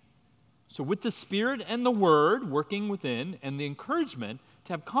 So with the Spirit and the Word working within and the encouragement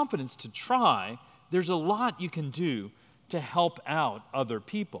to have confidence to try, there's a lot you can do to help out other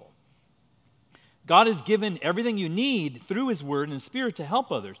people. God has given everything you need through His Word and Spirit to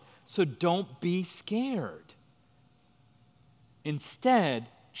help others, so don't be scared. Instead,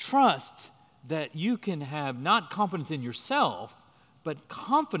 trust that you can have not confidence in yourself, but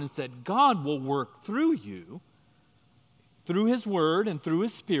confidence that God will work through you, through His Word and through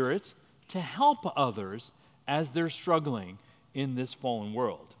His Spirit, to help others as they're struggling in this fallen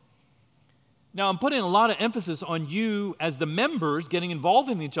world. Now, I'm putting a lot of emphasis on you as the members getting involved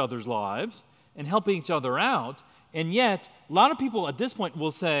in each other's lives and helping each other out, and yet a lot of people at this point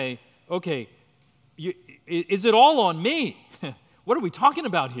will say, okay, is it all on me? What are we talking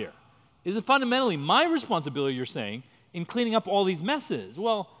about here? Is it fundamentally my responsibility, you're saying, in cleaning up all these messes?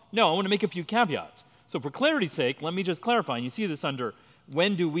 Well, no, I want to make a few caveats. So for clarity's sake, let me just clarify, and you see this under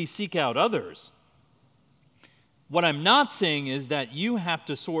when do we seek out others? What I'm not saying is that you have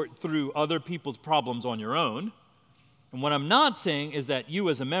to sort through other people's problems on your own. And what I'm not saying is that you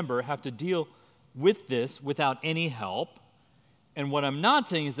as a member have to deal with this without any help. And what I'm not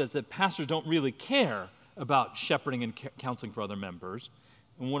saying is that the pastors don't really care about shepherding and counseling for other members.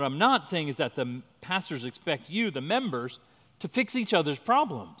 And what I'm not saying is that the pastors expect you, the members, to fix each other's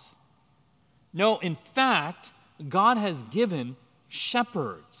problems. No, in fact, God has given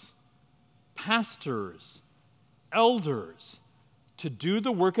shepherds, pastors, elders to do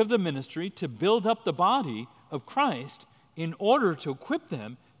the work of the ministry, to build up the body of Christ in order to equip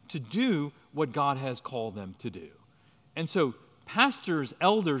them to do what God has called them to do. And so pastors,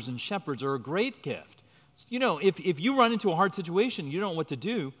 elders, and shepherds are a great gift. If you run into a hard situation, you don't know what to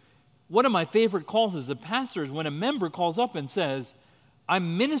do, one of my favorite calls as a pastor is when a member calls up and says,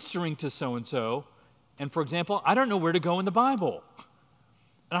 I'm ministering to so-and-so, and for example, I don't know where to go in the Bible.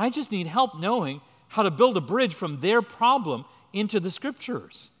 And I just need help knowing how to build a bridge from their problem into the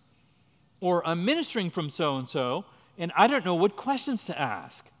Scriptures. Or I'm ministering from so-and-so, and I don't know what questions to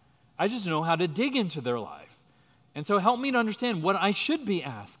ask. I just know how to dig into their life. And so help me to understand what I should be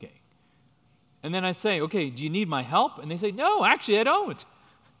asking. And then I say, okay, do you need my help? And they say, no, actually, I don't.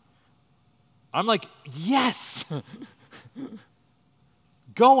 I'm like, yes!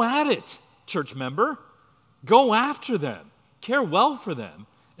 Go at it, church member. Go after them. Care well for them.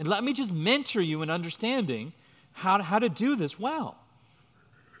 And let me just mentor you in understanding how to do this well.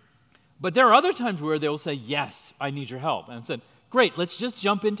 But there are other times where they'll say, yes, I need your help. And I said, great, let's just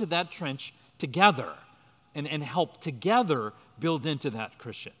jump into that trench together and help together build into that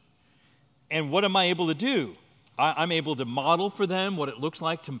Christian. And what am I able to do? I'm able to model for them what it looks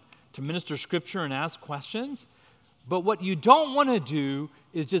like to minister Scripture and ask questions. But what you don't want to do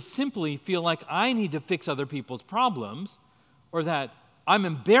is just simply feel like I need to fix other people's problems, or that I'm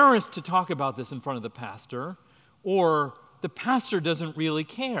embarrassed to talk about this in front of the pastor, or the pastor doesn't really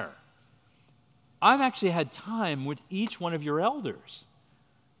care. I've actually had time with each one of your elders.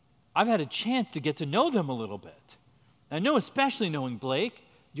 I've had a chance to get to know them a little bit. I know, especially knowing Blake,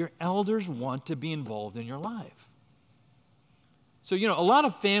 your elders want to be involved in your life. So, a lot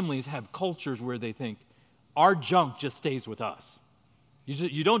of families have cultures where they think our junk just stays with us.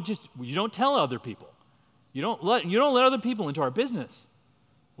 You don't tell other people. You don't let other people into our business.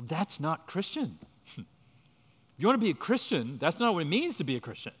 Well, that's not Christian. If you want to be a Christian, that's not what it means to be a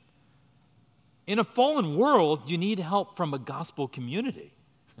Christian. In a fallen world, you need help from a gospel community.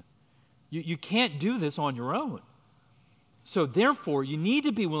 You can't do this on your own. So therefore, you need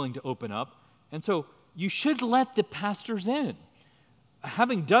to be willing to open up. And so you should let the pastors in.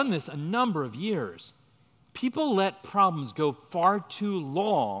 Having done this a number of years, people let problems go far too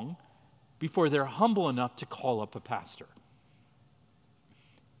long before they're humble enough to call up a pastor.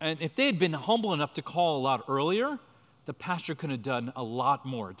 And if they had been humble enough to call a lot earlier, the pastor could have done a lot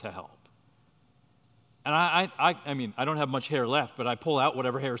more to help. And I mean, I don't have much hair left, but I pull out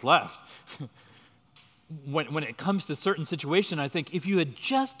whatever hair's left. When it comes to certain situation, I think if you had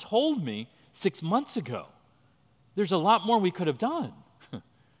just told me 6 months ago, there's a lot more we could have done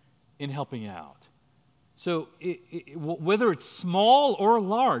in helping out. So whether it's small or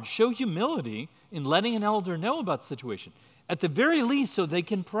large, show humility in letting an elder know about the situation. At the very least, so they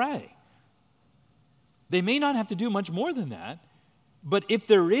can pray. They may not have to do much more than that, but if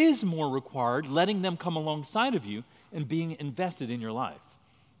there is more required, letting them come alongside of you and being invested in your life.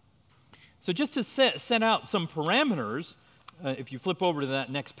 So just to set out some parameters, if you flip over to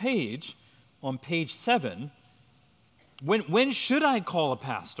that next page, on page 7, when should I call a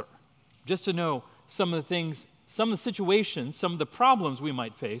pastor? Just to know some of the things, some of the situations, some of the problems we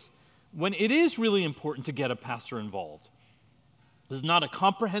might face, when it is really important to get a pastor involved. This is not a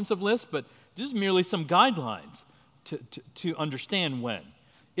comprehensive list, but just merely some guidelines to understand when.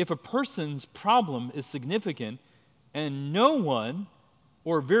 If a person's problem is significant and no one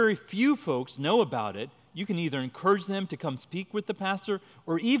or very few folks know about it, you can either encourage them to come speak with the pastor,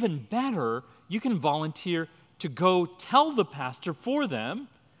 or even better, you can volunteer to go tell the pastor for them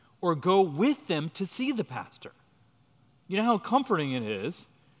or go with them to see the pastor. You know how comforting it is?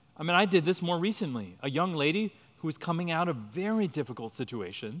 I mean, I did this more recently. A young lady who was coming out of very difficult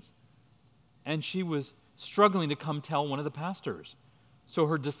situations, and she was struggling to come tell one of the pastors. So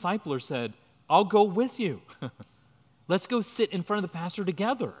her discipler said, I'll go with you. Let's go sit in front of the pastor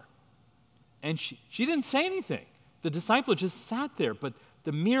together. And she didn't say anything. The discipler just sat there, but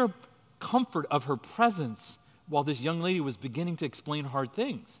the mere comfort of her presence while this young lady was beginning to explain hard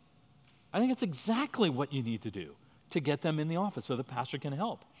things, I think it's exactly what you need to do to get them in the office so the pastor can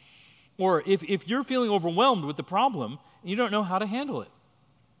help. Or if you're feeling overwhelmed with the problem and you don't know how to handle it,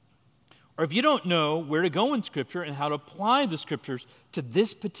 or if you don't know where to go in Scripture and how to apply the Scriptures to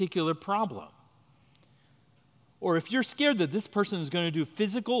this particular problem, or if you're scared that this person is going to do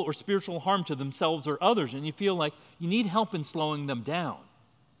physical or spiritual harm to themselves or others and you feel like you need help in slowing them down,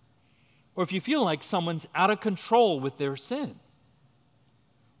 or if you feel like someone's out of control with their sin,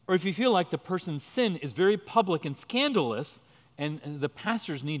 or if you feel like the person's sin is very public and scandalous and the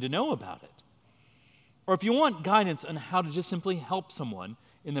pastors need to know about it, or if you want guidance on how to just simply help someone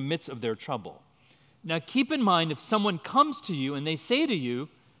in the midst of their trouble. Now keep in mind, if someone comes to you and they say to you,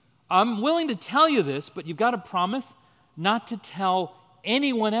 I'm willing to tell you this, but you've got to promise not to tell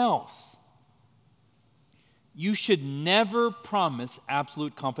anyone else. You should never promise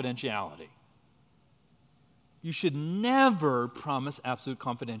absolute confidentiality. You should never promise absolute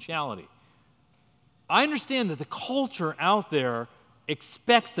confidentiality. I understand that the culture out there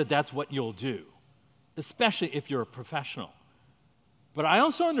expects that that's what you'll do, especially if you're a professional. But I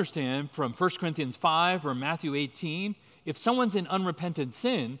also understand from 1 Corinthians 5 or Matthew 18, if someone's in unrepentant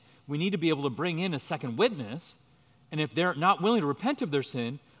sin, we need to be able to bring in a second witness. And if they're not willing to repent of their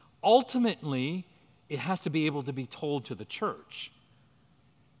sin, ultimately, it has to be able to be told to the church.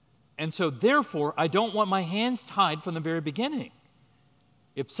 And so therefore, I don't want my hands tied from the very beginning.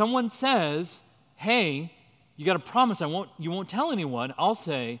 If someone says, hey, you got to promise you won't tell anyone, I'll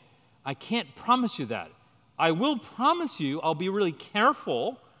say, I can't promise you that. I will promise you I'll be really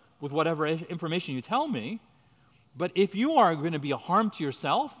careful with whatever information you tell me, but if you are going to be a harm to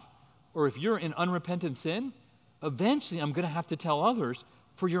yourself, or if you're in unrepentant sin, eventually I'm going to have to tell others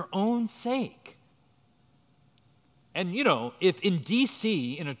for your own sake. And if in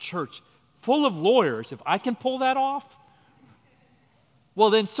D.C., in a church full of lawyers, if I can pull that off, well,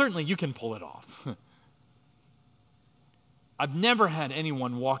 then certainly you can pull it off. I've never had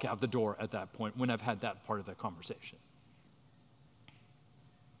anyone walk out the door at that point when I've had that part of the conversation.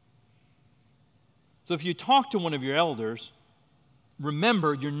 So if you talk to one of your elders,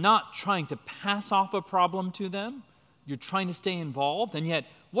 remember you're not trying to pass off a problem to them. You're trying to stay involved. And yet,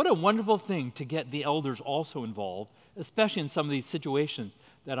 what a wonderful thing to get the elders also involved, especially in some of these situations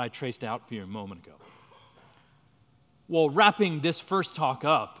that I traced out for you a moment ago. Well, wrapping this first talk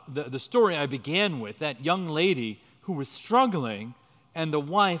up, the story I began with, that young lady who was struggling and the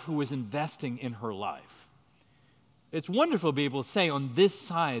wife who was investing in her life. It's wonderful to be able to say on this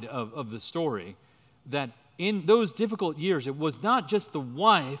side of the story that in those difficult years, it was not just the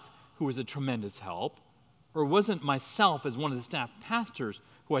wife who was a tremendous help, or wasn't myself as one of the staff pastors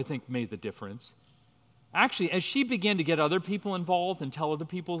who I think made the difference. Actually, as she began to get other people involved and tell other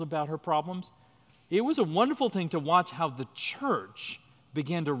people about her problems, it was a wonderful thing to watch how the church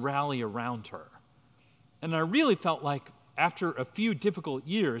began to rally around her. And I really felt like after a few difficult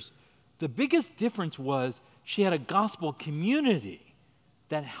years, the biggest difference was she had a gospel community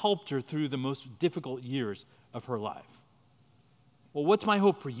that helped her through the most difficult years of her life. Well, what's my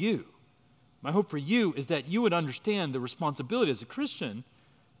hope for you? My hope for you is that you would understand the responsibility as a Christian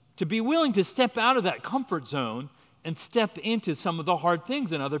to be willing to step out of that comfort zone and step into some of the hard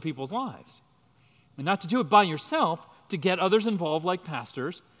things in other people's lives. And not to do it by yourself, to get others involved like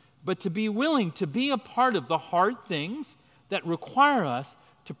pastors, but to be willing to be a part of the hard things that require us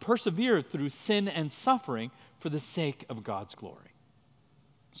to persevere through sin and suffering for the sake of God's glory.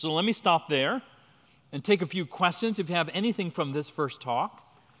 So let me stop there and take a few questions if you have anything from this first talk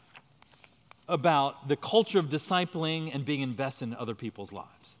about the culture of discipling and being invested in other people's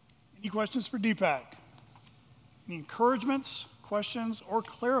lives. Any questions for Deepak? Any encouragements, questions, or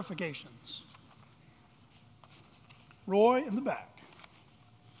clarifications? Roy in the back.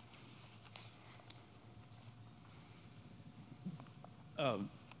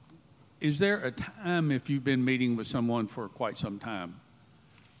 Is there a time, if you've been meeting with someone for quite some time,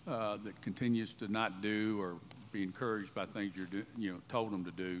 that continues to not do or be encouraged by things told them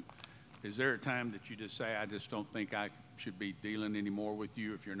to do, is there a time that you just say, I just don't think I should be dealing anymore with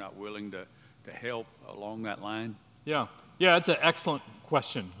you if you're not willing to help along that line? Yeah, that's an excellent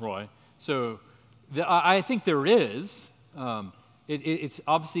question, Roy. So I think there is. It's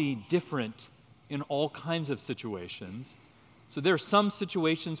obviously different in all kinds of situations. So there are some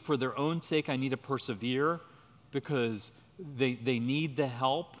situations for their own sake I need to persevere because they need the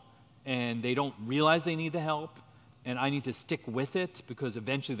help and they don't realize they need the help, and I need to stick with it because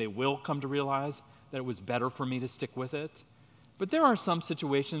eventually they will come to realize that it was better for me to stick with it. But there are some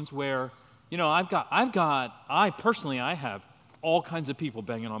situations where, I personally have all kinds of people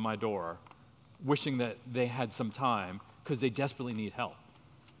banging on my door wishing that they had some time because they desperately need help.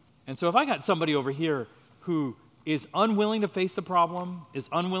 And so if I got somebody over here who is unwilling to face the problem, is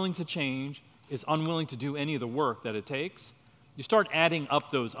unwilling to change, is unwilling to do any of the work that it takes, you start adding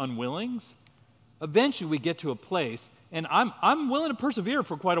up those unwillings, eventually we get to a place, and I'm willing to persevere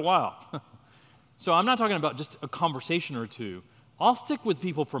for quite a while. So I'm not talking about just a conversation or two. I'll stick with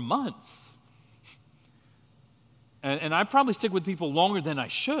people for months. And I probably stick with people longer than I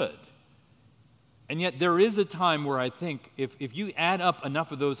should. And yet there is a time where I think if you add up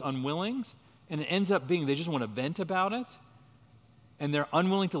enough of those unwillings, and it ends up being they just want to vent about it, and they're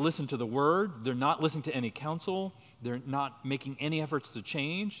unwilling to listen to the word, they're not listening to any counsel, they're not making any efforts to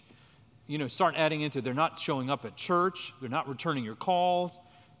change, start adding into they're not showing up at church, they're not returning your calls.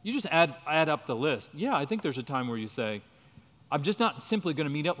 You just add up the list. Yeah, I think there's a time where you say, I'm just not simply going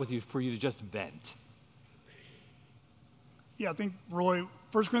to meet up with you for you to just vent. Yeah, I think, Roy,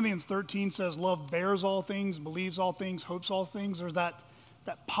 1 Corinthians 13 says love bears all things, believes all things, hopes all things. There's that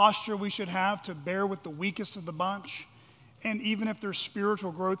posture we should have to bear with the weakest of the bunch. And even if their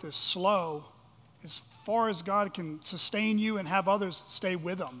spiritual growth is slow, as far as God can sustain you and have others stay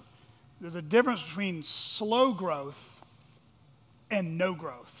with them, there's a difference between slow growth and no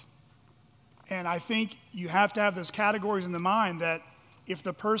growth. And I think you have to have those categories in the mind that if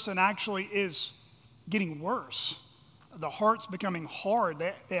the person actually is getting worse, the heart's becoming hard,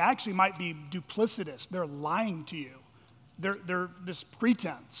 they actually might be duplicitous. They're lying to you. They're this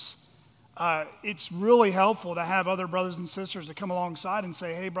pretense. it's really helpful to have other brothers and sisters that come alongside and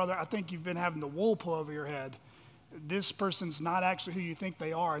say, hey, brother, I think you've been having the wool pull over your head. This person's not actually who you think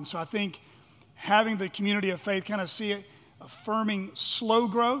they are. And so I think having the community of faith kind of see it affirming slow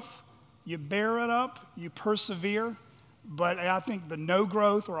growth, you bear it up, you persevere, but I think the no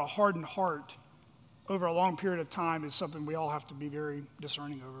growth or a hardened heart over a long period of time is something we all have to be very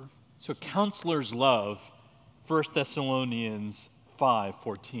discerning over. So counselors love 1 Thessalonians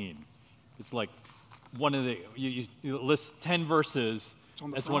 5:14. It's like one of the, you list 10 verses.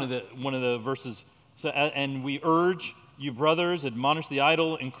 That's one of the verses. So, and we urge you, brothers, admonish the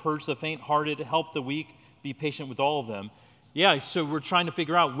idle, encourage the faint-hearted, help the weak, be patient with all of them. Yeah, so we're trying to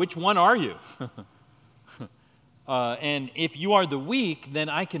figure out which one are you? And if you are the weak, then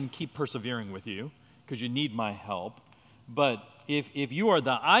I can keep persevering with you because you need my help. But if you are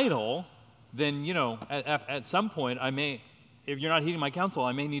the idle, then, you know, at some point I may, if you're not heeding my counsel,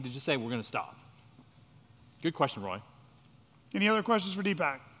 I may need to just say we're going to stop. Good question, Roy. Any other questions for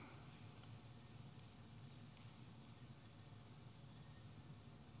Deepak?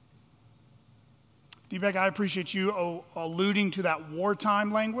 Deepak, I appreciate you alluding to that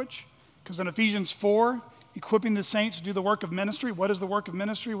wartime language, because in Ephesians 4, equipping the saints to do the work of ministry. What is the work of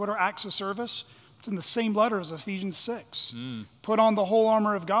ministry? What are acts of service? It's in the same letter as Ephesians 6. Put on the whole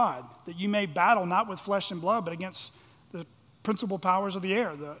armor of God, that you may battle not with flesh and blood, but against the principal powers of the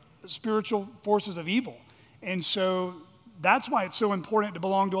air, the spiritual forces of evil. And so that's why it's so important to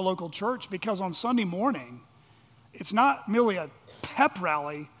belong to a local church, because on Sunday morning, it's not merely a pep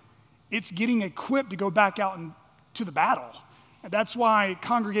rally, it's getting equipped to go back out to the battle. And that's why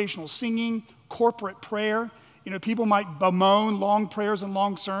congregational singing, corporate prayer, you know, people might bemoan long prayers and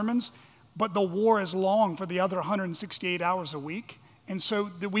long sermons, but the war is long for the other 168 hours a week. And so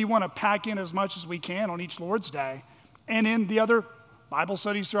we want to pack in as much as we can on each Lord's Day and in the other Bible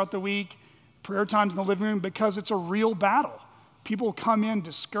studies throughout the week, prayer times in the living room, because it's a real battle. People come in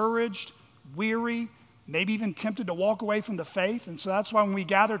discouraged, weary, maybe even tempted to walk away from the faith. And so that's why when we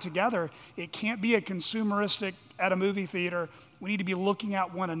gather together, it can't be a consumeristic at a movie theater. We need to be looking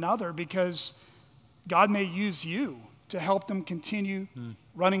at one another, because God may use you to help them continue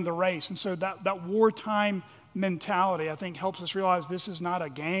running the race. And so that wartime mentality, I think, helps us realize this is not a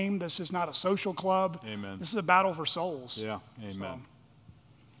game. This is not a social club. Amen. This is a battle for souls. Yeah, amen. So.